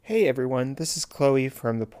Hey everyone, this is Chloe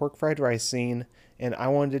from the Pork Fried Rice Scene, and I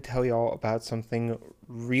wanted to tell y'all about something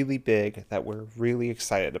really big that we're really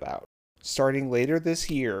excited about. Starting later this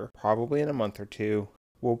year, probably in a month or two,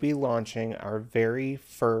 we'll be launching our very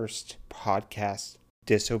first podcast,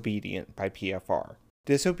 Disobedient by PFR.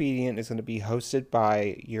 Disobedient is going to be hosted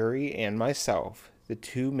by Yuri and myself, the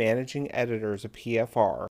two managing editors of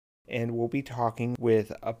PFR, and we'll be talking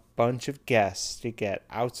with a bunch of guests to get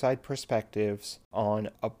outside perspectives on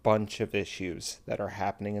a bunch of issues that are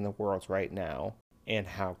happening in the world right now and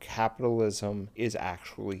how capitalism is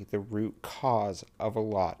actually the root cause of a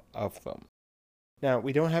lot of them. Now,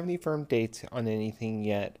 we don't have any firm dates on anything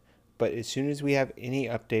yet, but as soon as we have any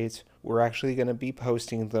updates, we're actually going to be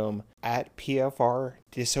posting them at PFR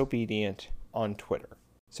Disobedient on Twitter.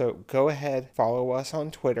 So go ahead, follow us on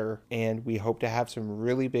Twitter, and we hope to have some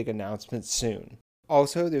really big announcements soon.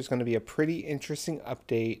 Also, there's going to be a pretty interesting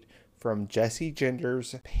update from Jesse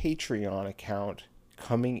Gender's Patreon account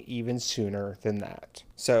coming even sooner than that.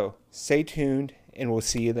 So stay tuned, and we'll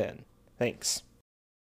see you then. Thanks.